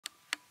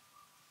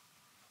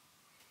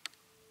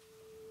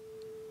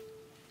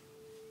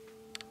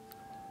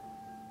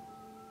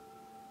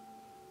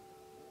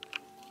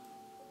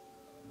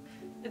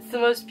It's the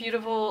most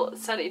beautiful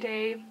sunny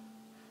day and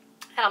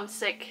I'm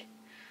sick.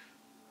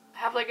 I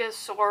have like a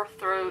sore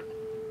throat.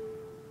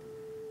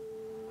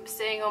 I'm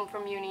staying home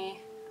from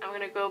uni. I'm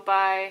gonna go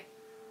buy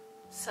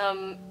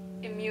some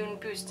immune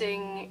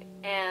boosting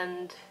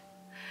and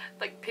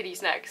like pity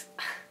snacks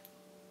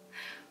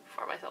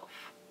for myself.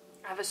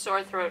 I have a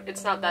sore throat.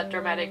 It's not that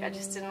dramatic. I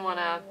just didn't want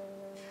to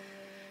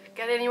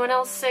get anyone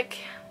else sick.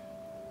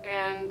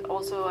 And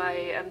also I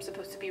am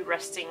supposed to be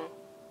resting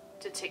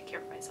to take care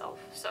of myself.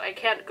 So I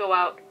can't go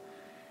out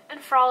and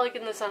frolic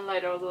in the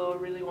sunlight, although I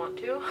really want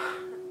to.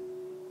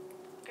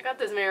 I got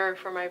this mirror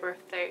for my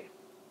birthday.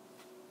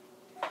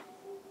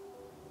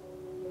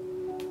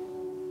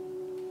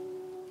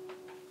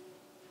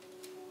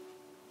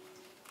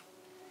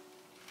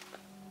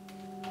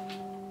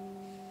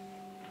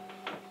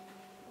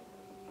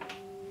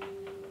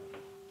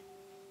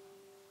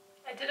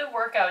 I did a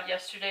workout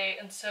yesterday,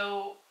 and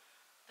so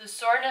the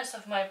soreness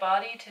of my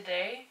body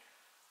today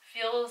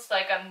feels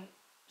like I'm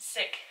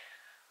sick.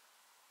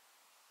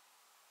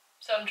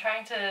 So I'm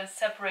trying to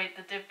separate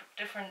the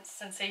different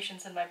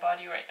sensations in my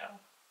body right now.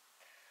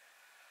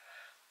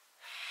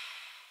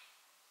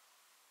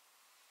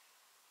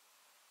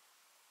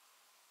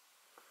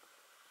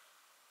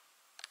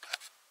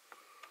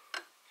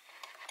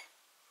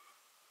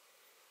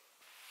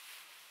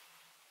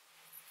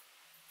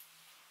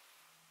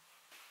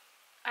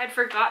 I'd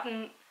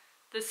forgotten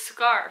this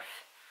scarf.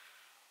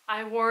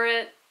 I wore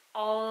it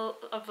all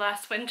of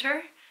last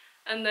winter,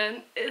 and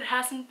then it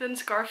hasn't been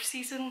scarf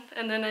season,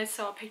 and then I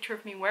saw a picture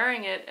of me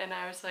wearing it and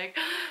I was like,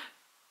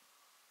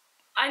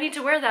 I need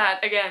to wear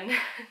that again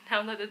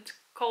now that it's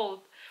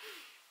cold.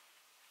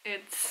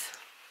 It's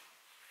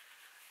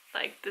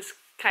like this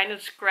kind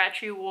of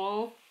scratchy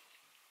wool,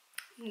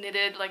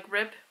 knitted like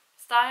rib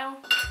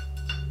style.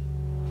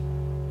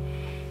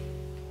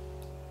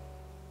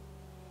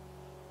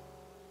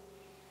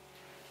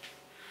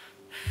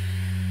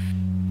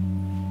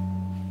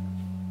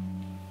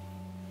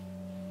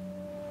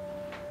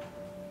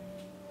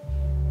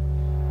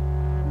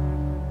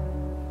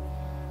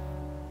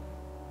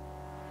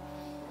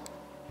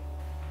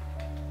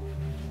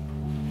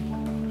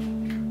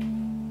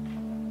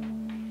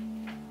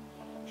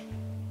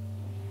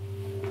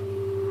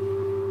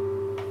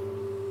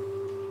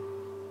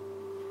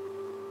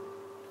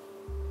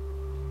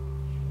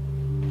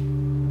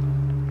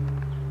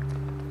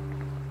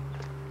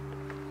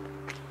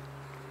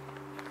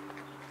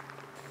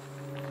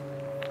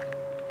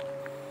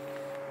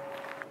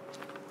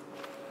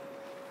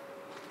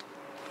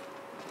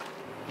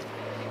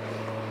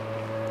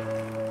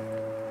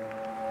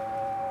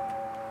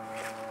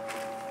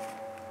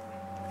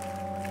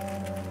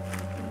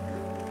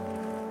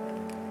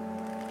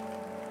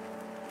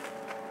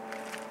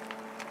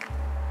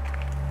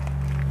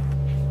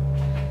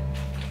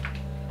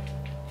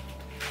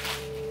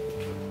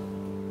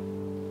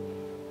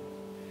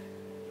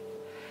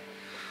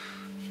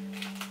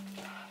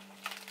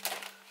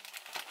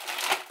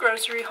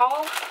 Grocery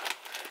haul.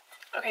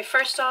 Okay,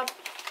 first up,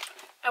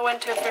 I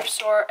went to a thrift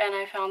store and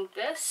I found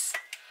this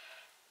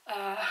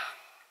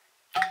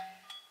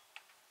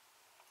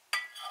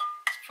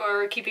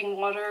for keeping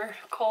water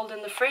cold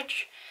in the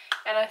fridge,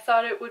 and I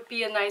thought it would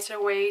be a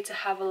nicer way to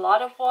have a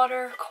lot of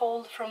water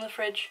cold from the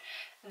fridge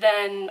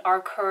than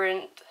our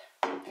current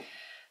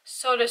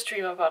soda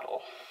streamer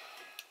bottle.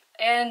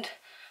 And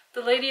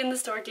the lady in the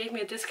store gave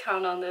me a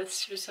discount on this.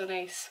 She was so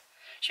nice.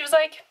 She was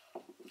like,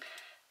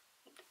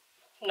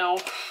 no,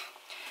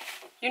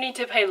 you need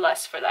to pay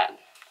less for that.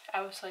 I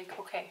was like,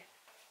 okay.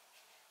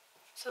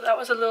 So that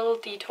was a little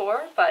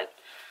detour, but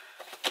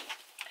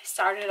I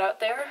started out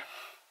there.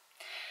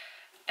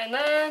 And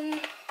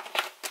then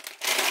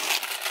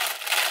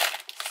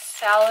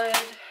salad,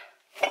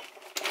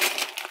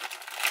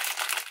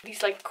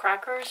 these like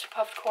crackers,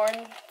 puffed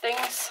corn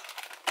things.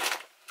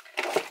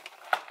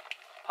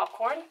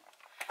 Popcorn.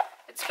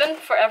 It's been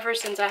forever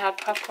since I had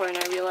popcorn,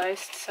 I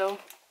realized, so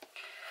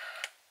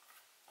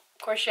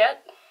courgette.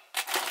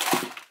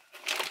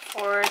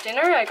 For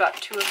dinner, I got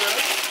 2 of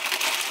those.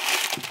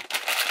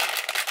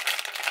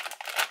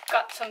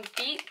 Got some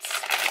beets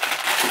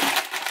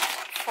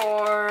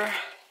for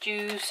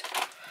juice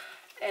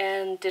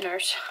and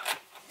dinners.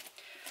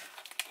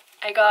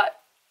 I got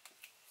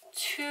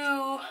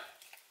 2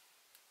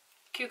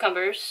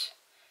 cucumbers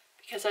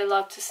because I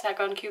love to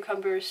snack on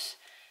cucumbers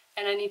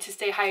and I need to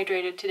stay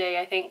hydrated today,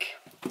 I think.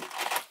 I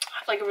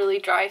have like a really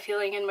dry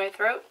feeling in my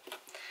throat.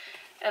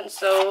 And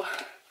so,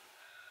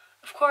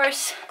 of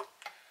course,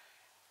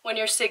 when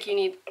you're sick you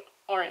need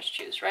orange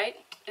juice, right?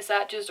 Is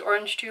that just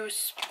orange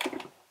juice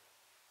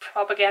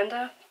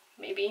propaganda?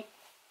 Maybe.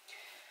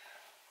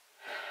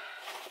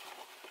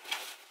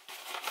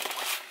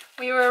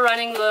 We were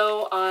running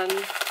low on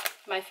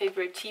my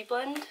favorite tea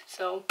blend,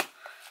 so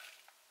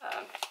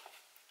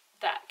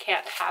that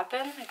can't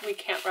happen. We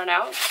can't run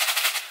out.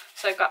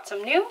 So I got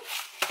some new.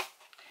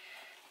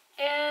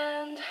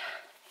 And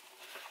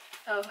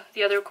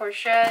the other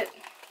courgette.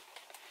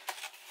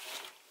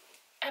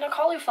 And a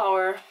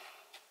cauliflower.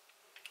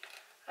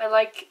 I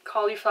like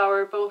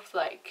cauliflower both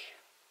like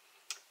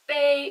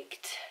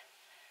baked,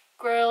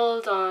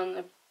 grilled on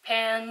a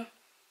pan,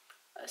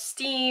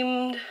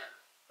 steamed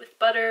with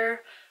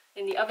butter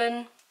in the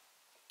oven,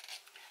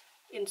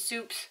 in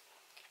soups.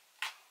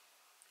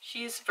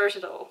 She's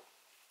versatile.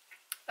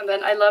 And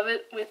then I love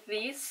it with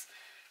these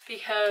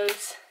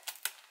because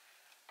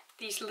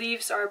these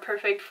leaves are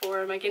perfect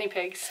for my guinea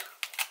pigs.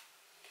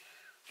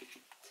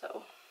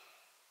 So,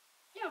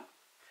 yeah,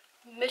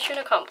 mission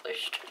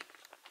accomplished.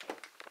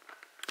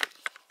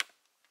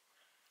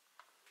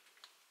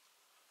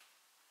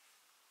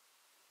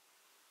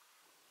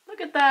 Look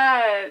at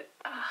that!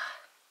 Ah.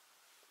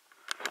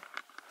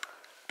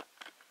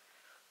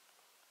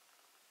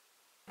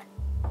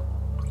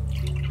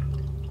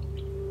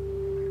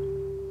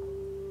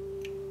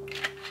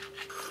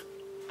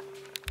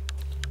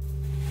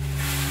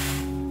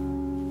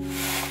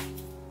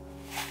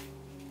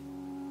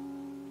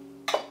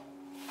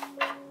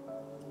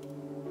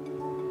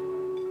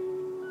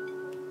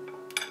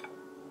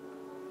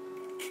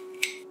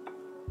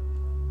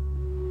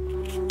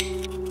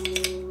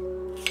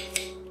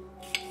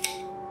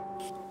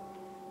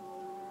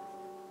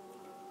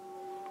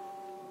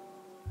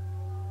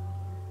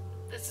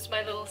 This is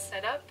my little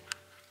setup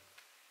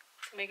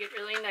to make it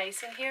really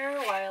nice in here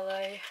while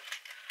I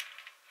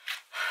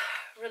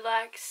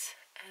relax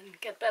and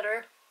get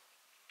better.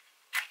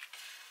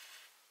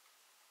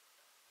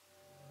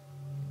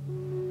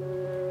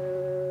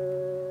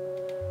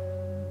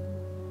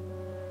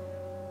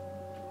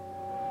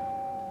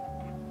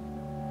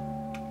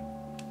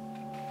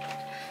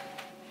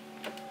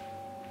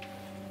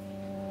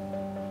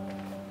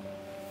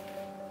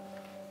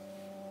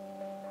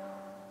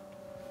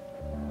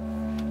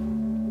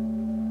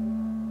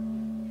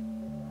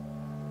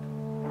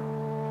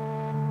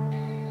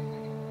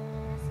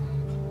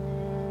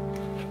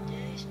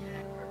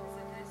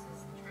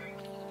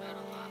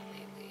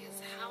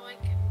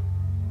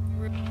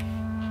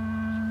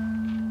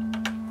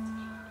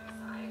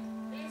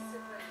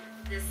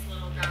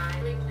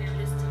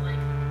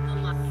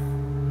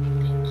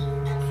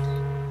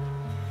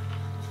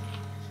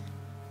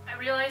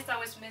 I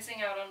was missing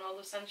out on all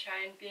the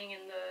sunshine being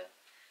in the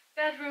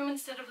bedroom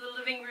instead of the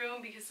living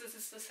room because this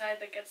is the side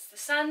that gets the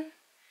sun.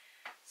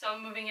 So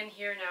I'm moving in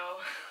here now.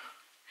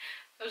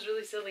 That was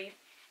really silly.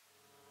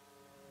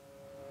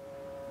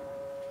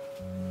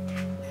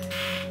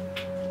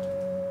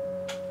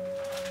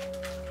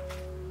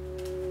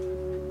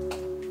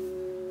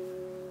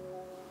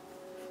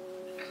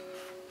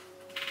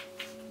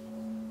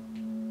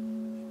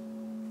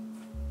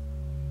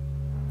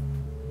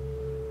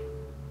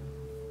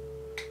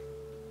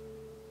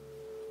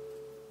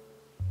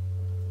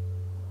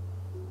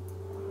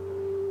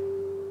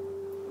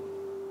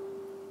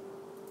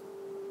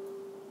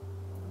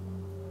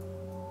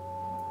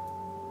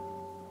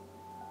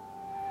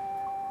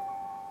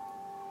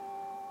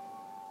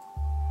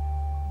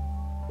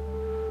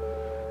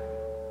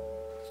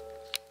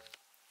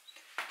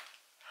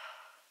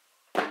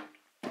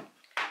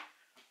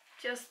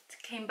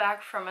 Just came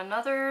back from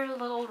another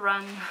little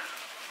run.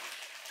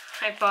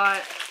 I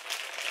bought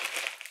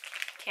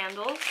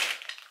candles.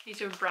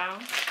 These are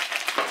brown.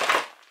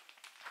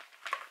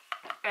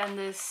 And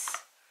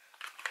this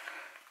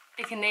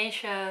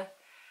echinacea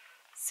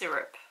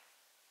syrup.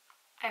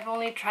 I've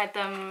only tried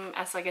them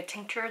as like a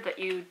tincture that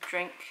you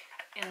drink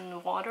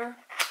in water.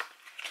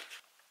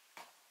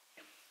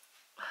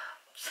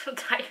 I'm so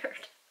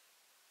tired.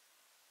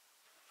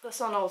 The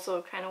sun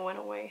also kind of went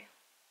away.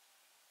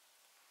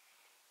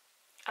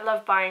 I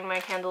love buying my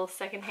candles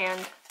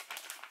secondhand.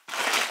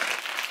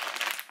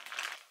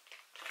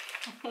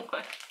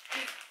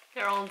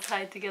 They're all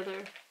tied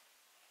together.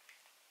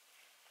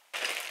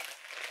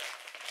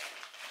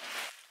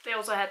 They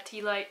also had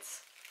tea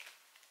lights.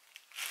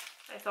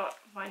 I thought,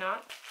 why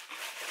not?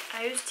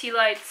 I use tea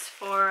lights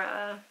for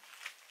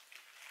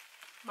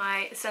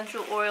my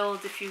essential oil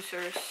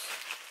diffusers.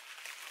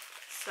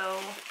 So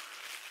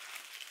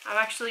I'm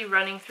actually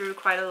running through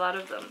quite a lot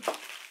of them.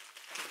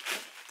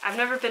 I've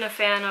never been a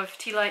fan of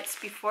tea lights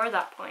before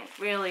that point,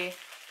 really.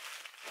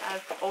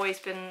 I've always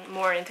been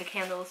more into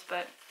candles,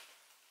 but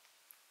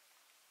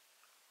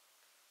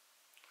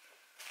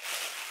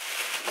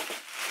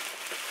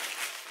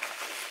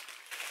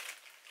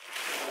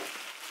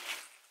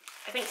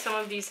I think some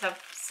of these have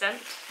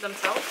scent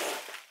themselves.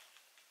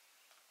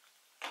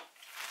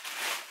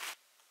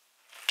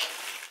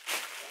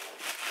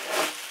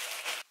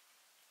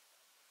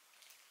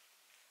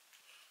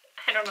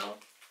 I don't know.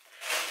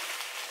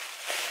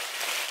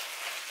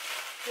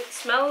 It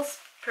smells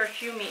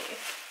perfumey.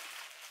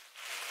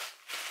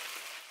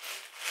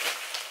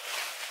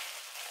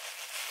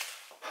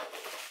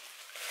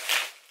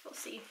 We'll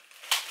see.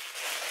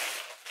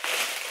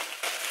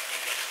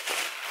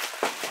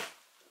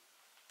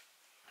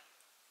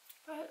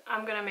 But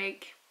I'm gonna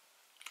make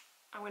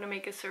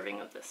a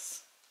serving of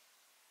this.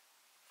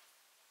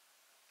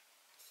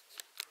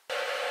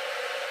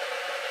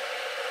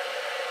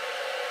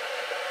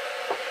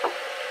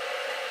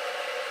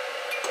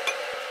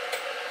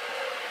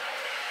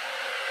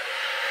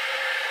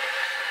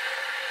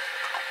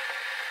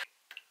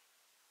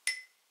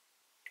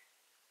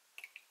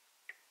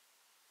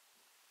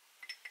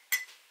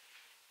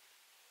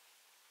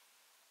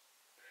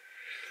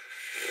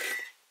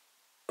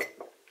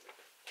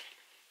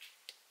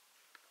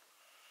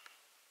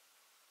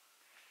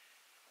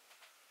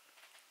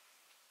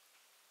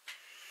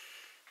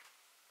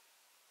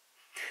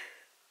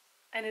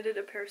 I needed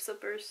a pair of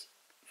slippers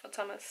for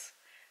Thomas,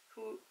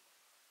 who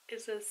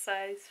is a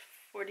size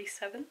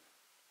 47.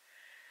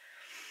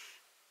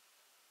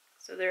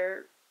 So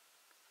they're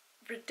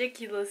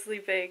ridiculously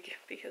big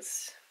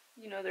because,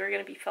 you know, they're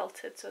gonna be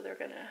felted, so they're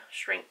gonna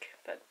shrink.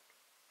 But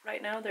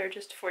right now they're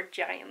just for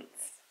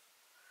giants.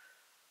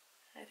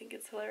 I think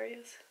it's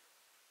hilarious.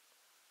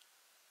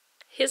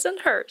 His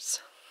and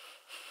hers.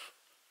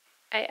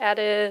 I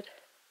added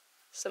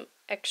some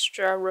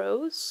extra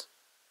rows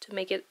to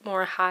make it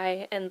more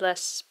high and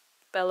less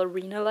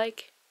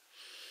ballerina-like.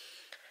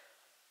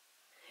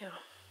 Yeah.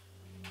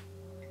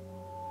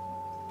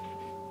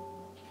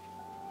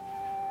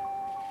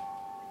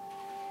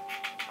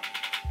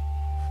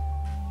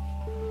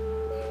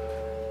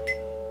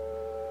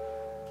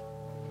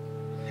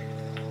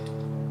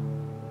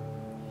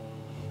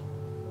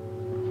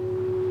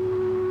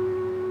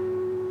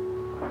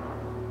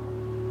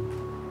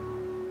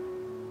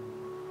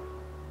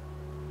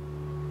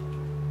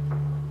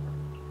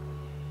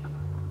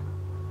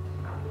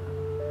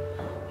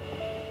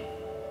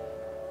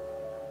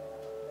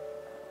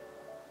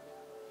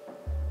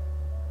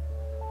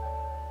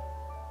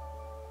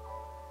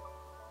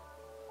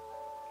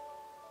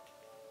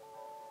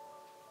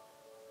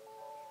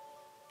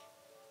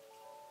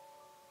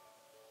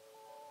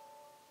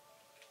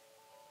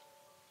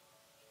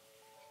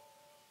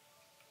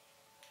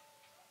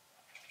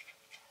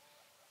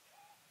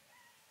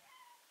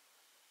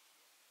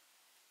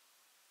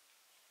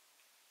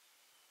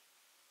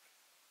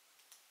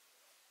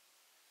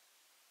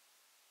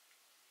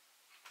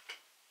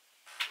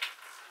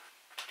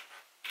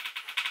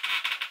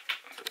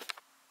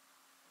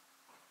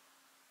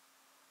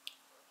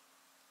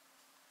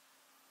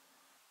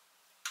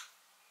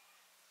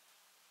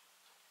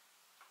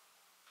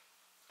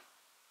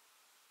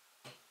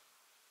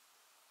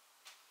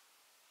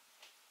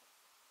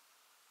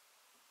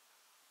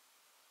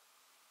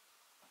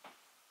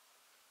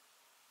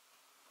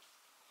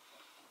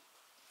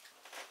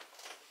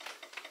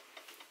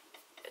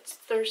 It's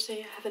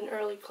Thursday, I have an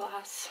early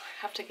class.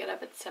 I have to get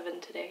up at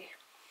 7 today.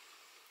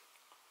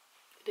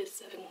 It is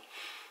 7.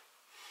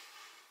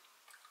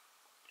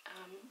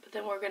 But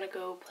then we're gonna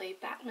go play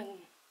badminton.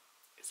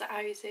 Is that how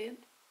you say it?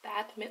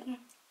 Badminton?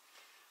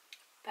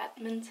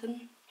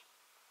 Badminton?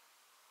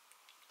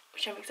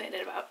 Which I'm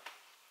excited about.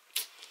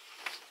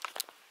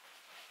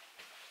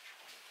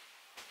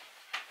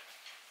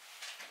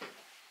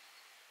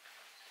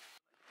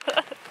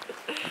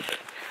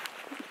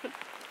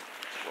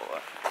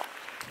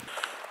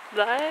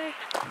 Bye.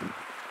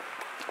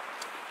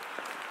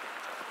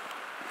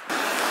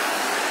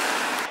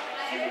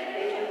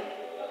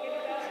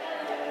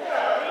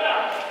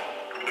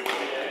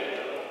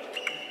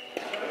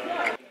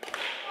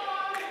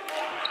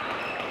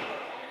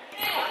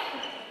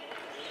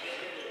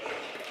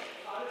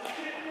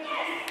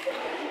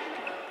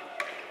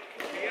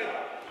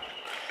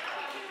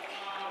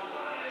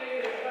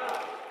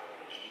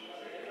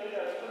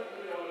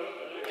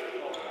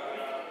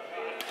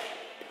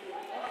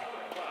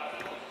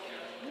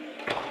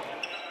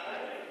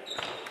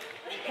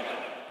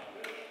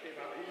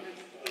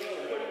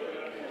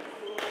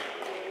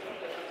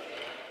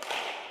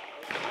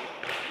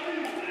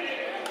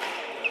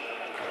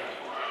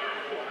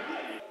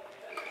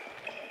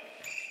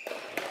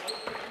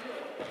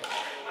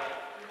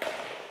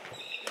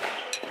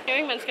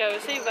 Man skal jo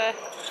se, hvad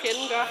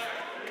fjenden gør.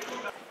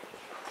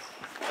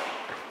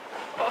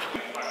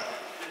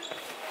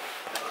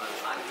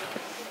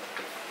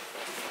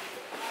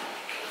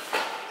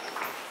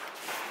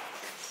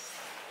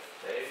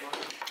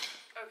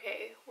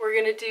 Okay, we're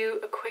gonna do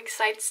a quick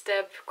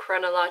sidestep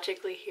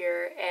chronologically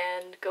here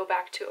and go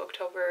back to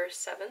October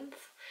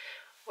 7th,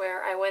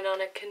 where I went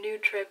on a canoe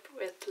trip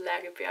with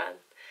Lærkebjørn.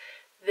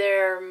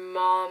 Their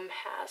mom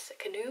has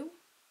a canoe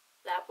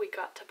that we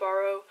got to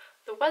borrow.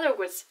 The weather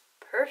was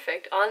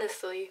perfect,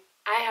 honestly.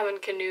 I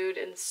haven't canoed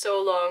in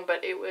so long,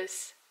 but it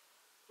was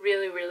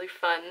really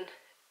fun.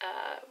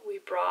 We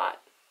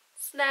brought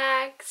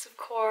snacks, of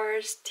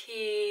course,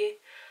 tea.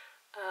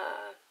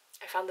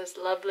 I found this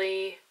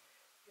lovely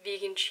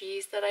vegan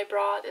cheese that I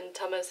brought, and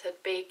Thomas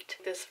had baked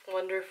this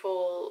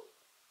wonderful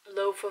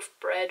loaf of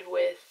bread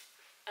with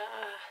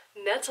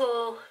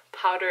nettle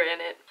powder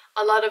in it.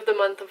 A lot of the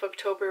month of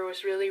October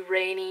was really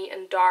rainy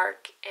and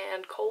dark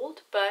and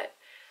cold, but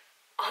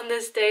on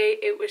this day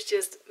it was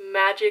just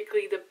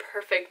magically the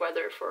perfect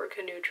weather for a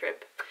canoe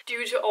trip.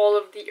 Due to all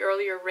of the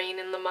earlier rain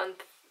in the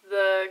month,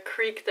 the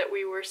creek that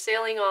we were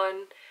sailing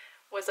on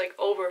was like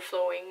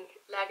overflowing.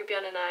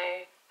 Lærkebjørn and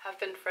I have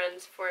been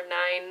friends for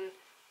 9,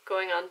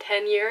 going on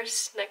 10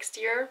 years next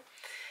year,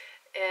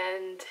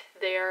 and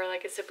they are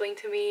like a sibling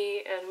to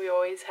me, and we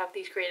always have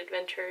these great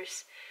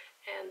adventures,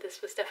 and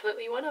this was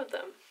definitely one of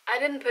them. I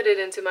didn't put it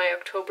into my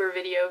October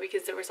video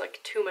because there was like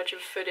too much of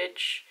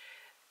footage.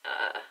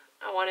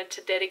 I wanted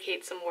to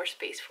dedicate some more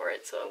space for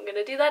it, so I'm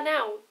gonna do that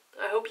now.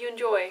 I hope you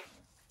enjoy.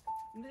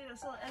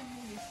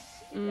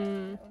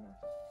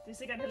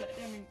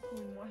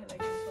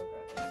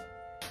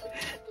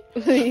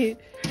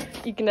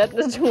 i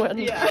gnatnaturen.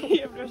 Ja,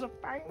 jeg blev så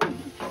bange.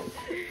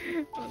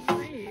 Åh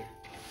nej.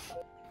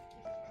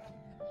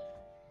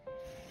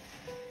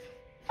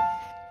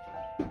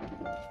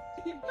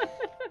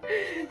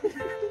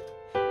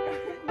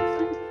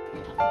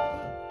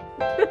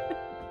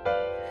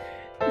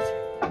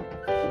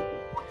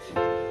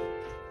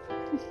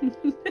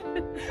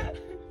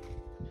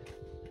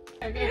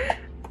 Okay.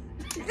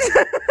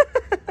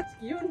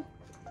 Skiven.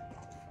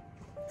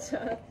 Så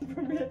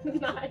på midten,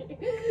 nej.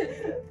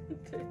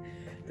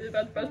 Det er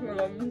bare et spørgsmål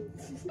om...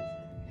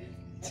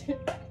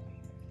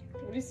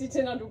 Du må lige sige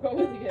til, når du går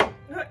ud igen.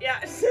 Ja.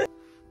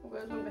 Hvor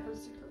er det, du vil have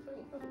cyklet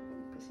for?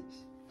 Præcis.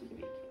 Det kan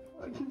vi ikke.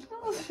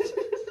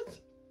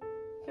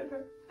 Kan du?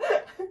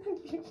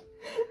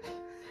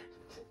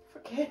 For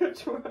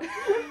kanotur.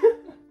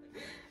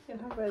 Jeg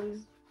har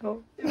faktisk...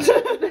 Hvor?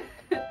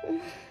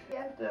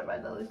 Ja, det har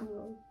bare lavet i sådan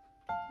noget.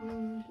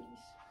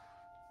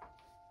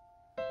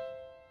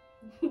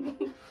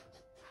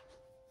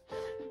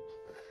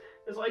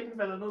 Jeg tror ikke, den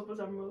falder ned på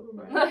samme måde som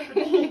mig. Nej.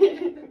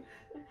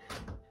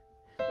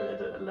 Fordi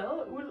det er lavet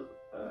af uld.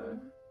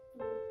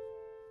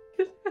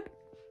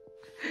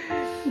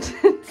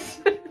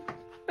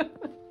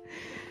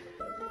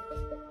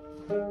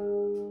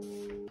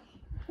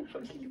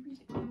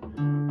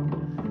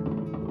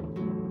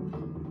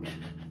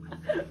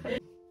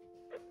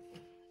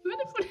 Hvad er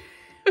det for det?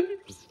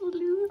 Så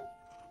lille.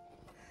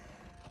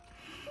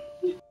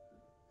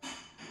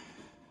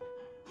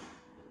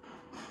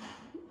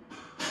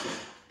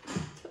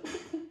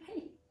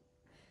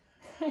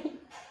 Hej.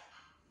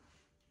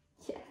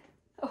 Ja.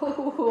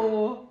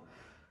 Åh.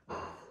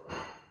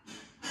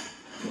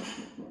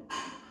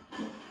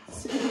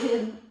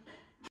 Simpelthen.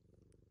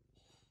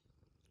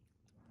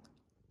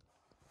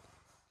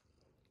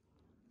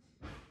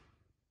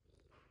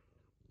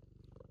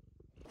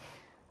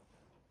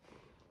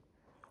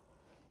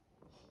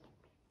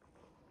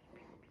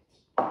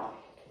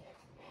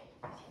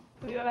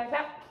 Vil du være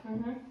klar?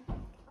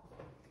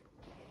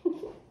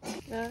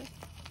 Ja.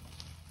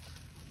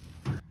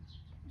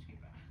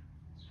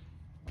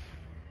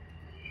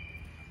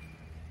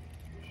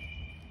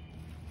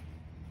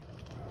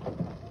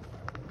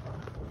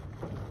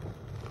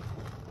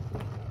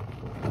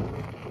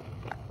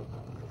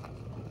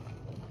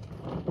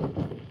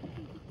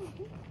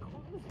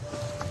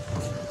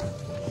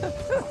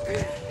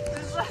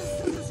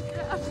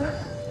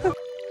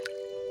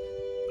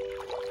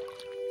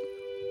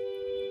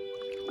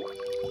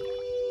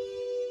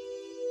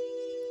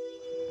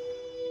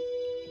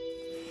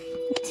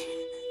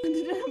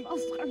 Det er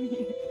meget strøm i.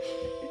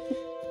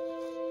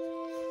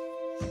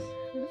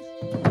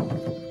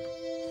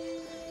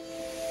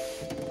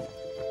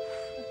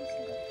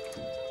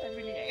 Jeg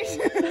vil ikke af.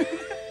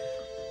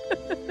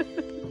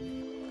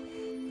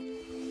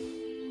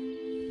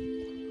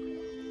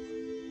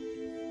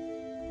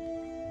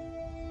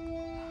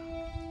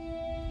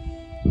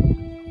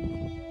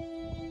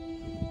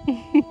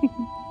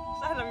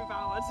 Så hælder vi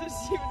bare over til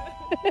Sivne.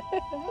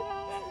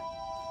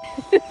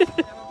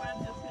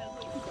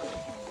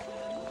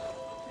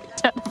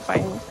 Den er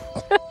fejl.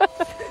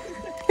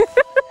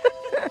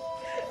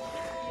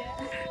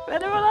 Hvad er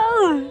det for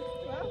noget?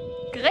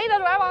 Griner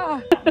du af mig?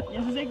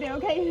 Jeg synes ikke, det er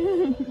okay.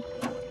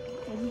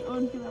 Jeg synes,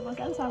 åen skal være vores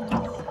alle sammen.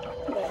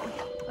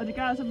 Og det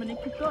gør også, at man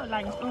ikke kan gå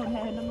langs åen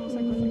herhen og nu, så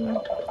kan man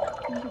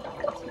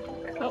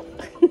Jo.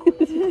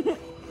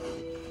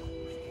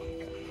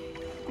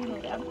 det er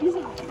noget, der er pisse.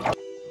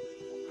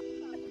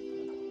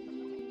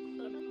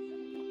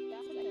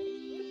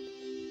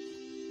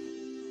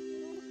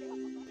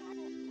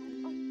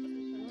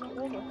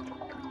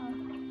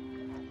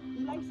 Det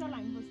ligger ikke så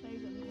langt på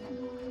stadion.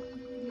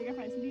 Det ligger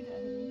faktisk lige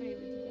derhenne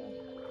bagved de der.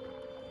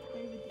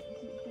 Bagved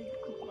de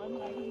grønne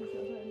rækkehus,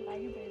 og så en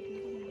række bagved.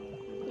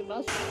 Det er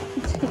meget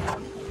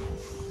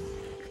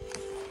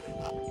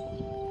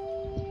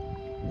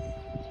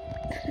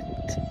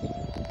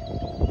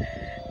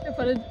Jeg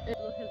får lidt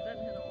hældt vand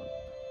henover.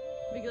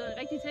 Hvilket er en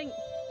rigtig ting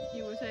i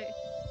USA.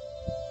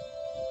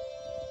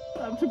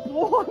 Op til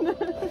broerne.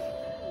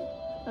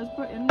 Pas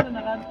på enden, den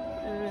er ret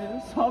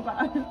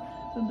sårbar.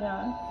 Den der.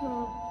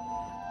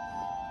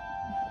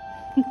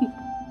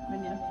 Men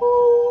ja.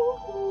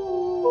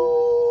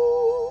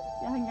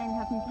 Jeg har engang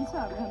haft en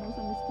guitar med hernede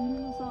som i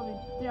stilen, og så er vi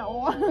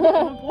derovre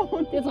på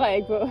broen. Det tror jeg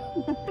ikke på.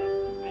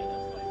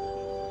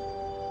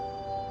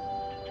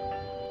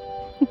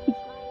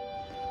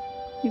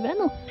 I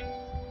vandet?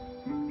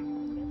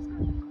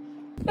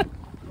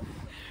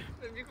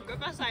 Men vi kunne godt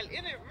bare sejle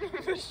ind i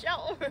dem for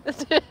sjov.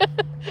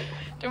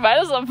 Det var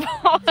det som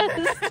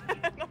forrest.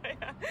 Nå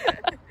ja.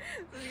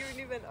 Så skal vi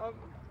lige vende om.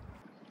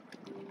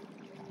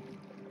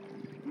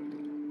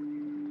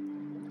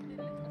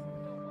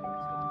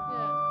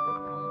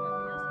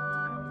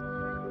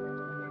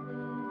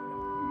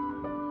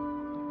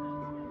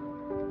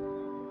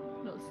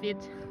 Noget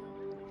fedt.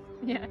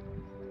 Ja.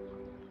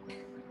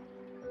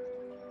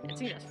 Jeg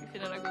tænker også, vi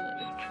finder nok ud af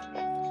det.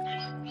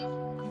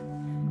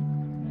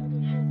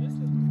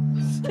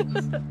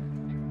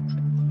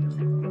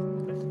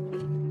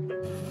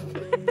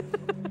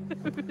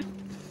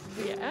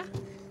 Ja.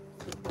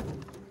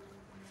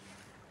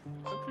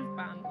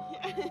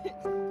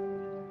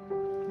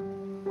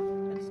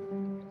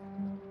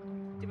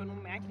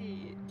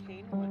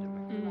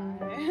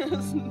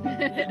 sådan.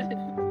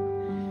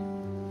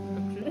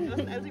 Det er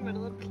sådan alting med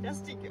noget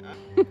plastik.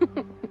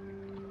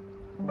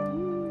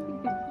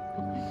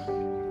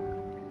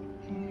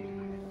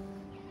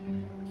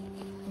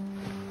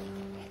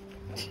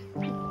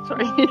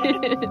 Sorry.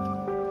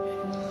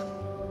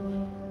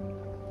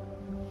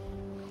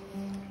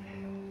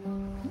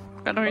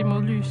 Godt nok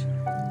imod lys.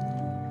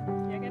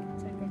 Jeg kan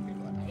tage et godt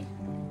billede af dig.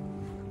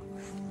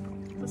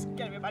 Så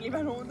skal vi bare lige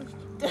være nogen.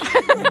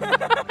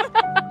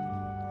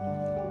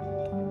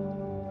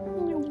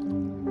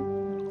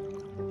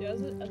 Det er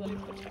også altså lidt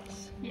på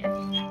tværs. Ja.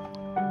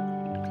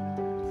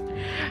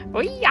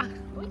 Oj ja.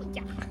 Oj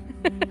ja.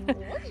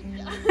 Oj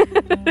ja.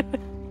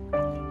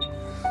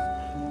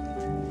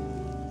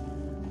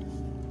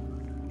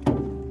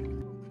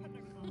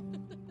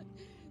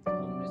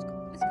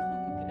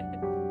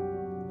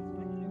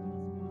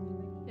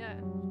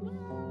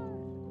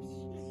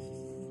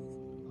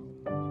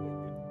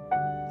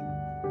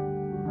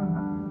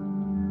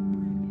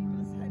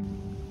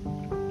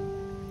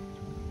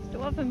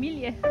 Stor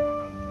familie.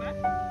 Hvad?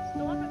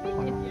 Stor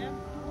familie. Ja.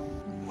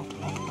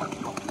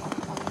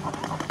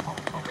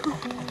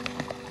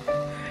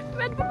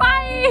 Vent på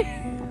mig!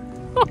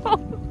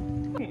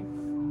 Okay.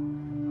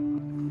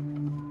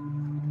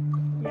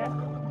 Ja.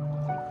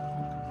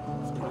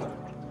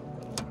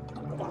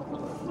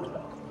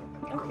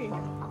 Okay.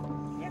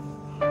 Ja.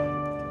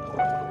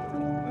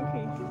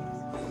 Okay.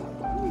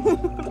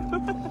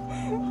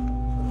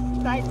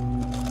 Nej.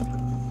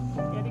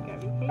 Ja, det gør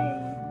vi. Hey.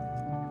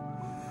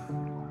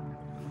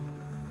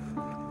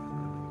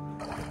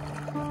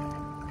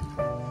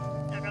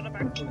 Jeg gør da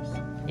bare kurs.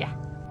 Ja.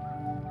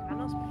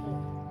 Anders Bro.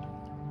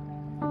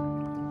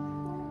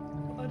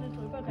 Og det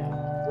drypper der.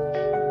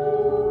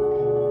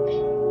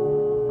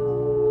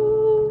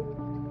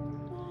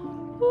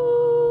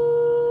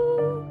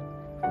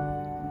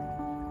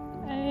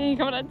 Ej,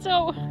 kommer der et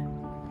tog?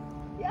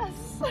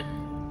 Yes!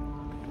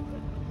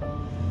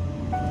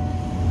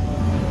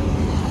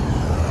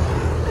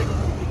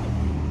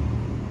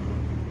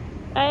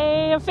 Ej,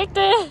 jeg fik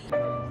det!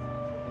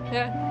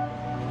 Ja.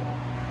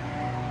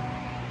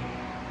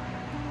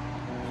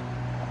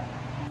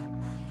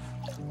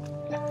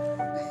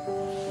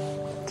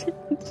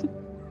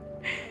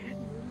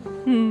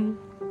 Hmm.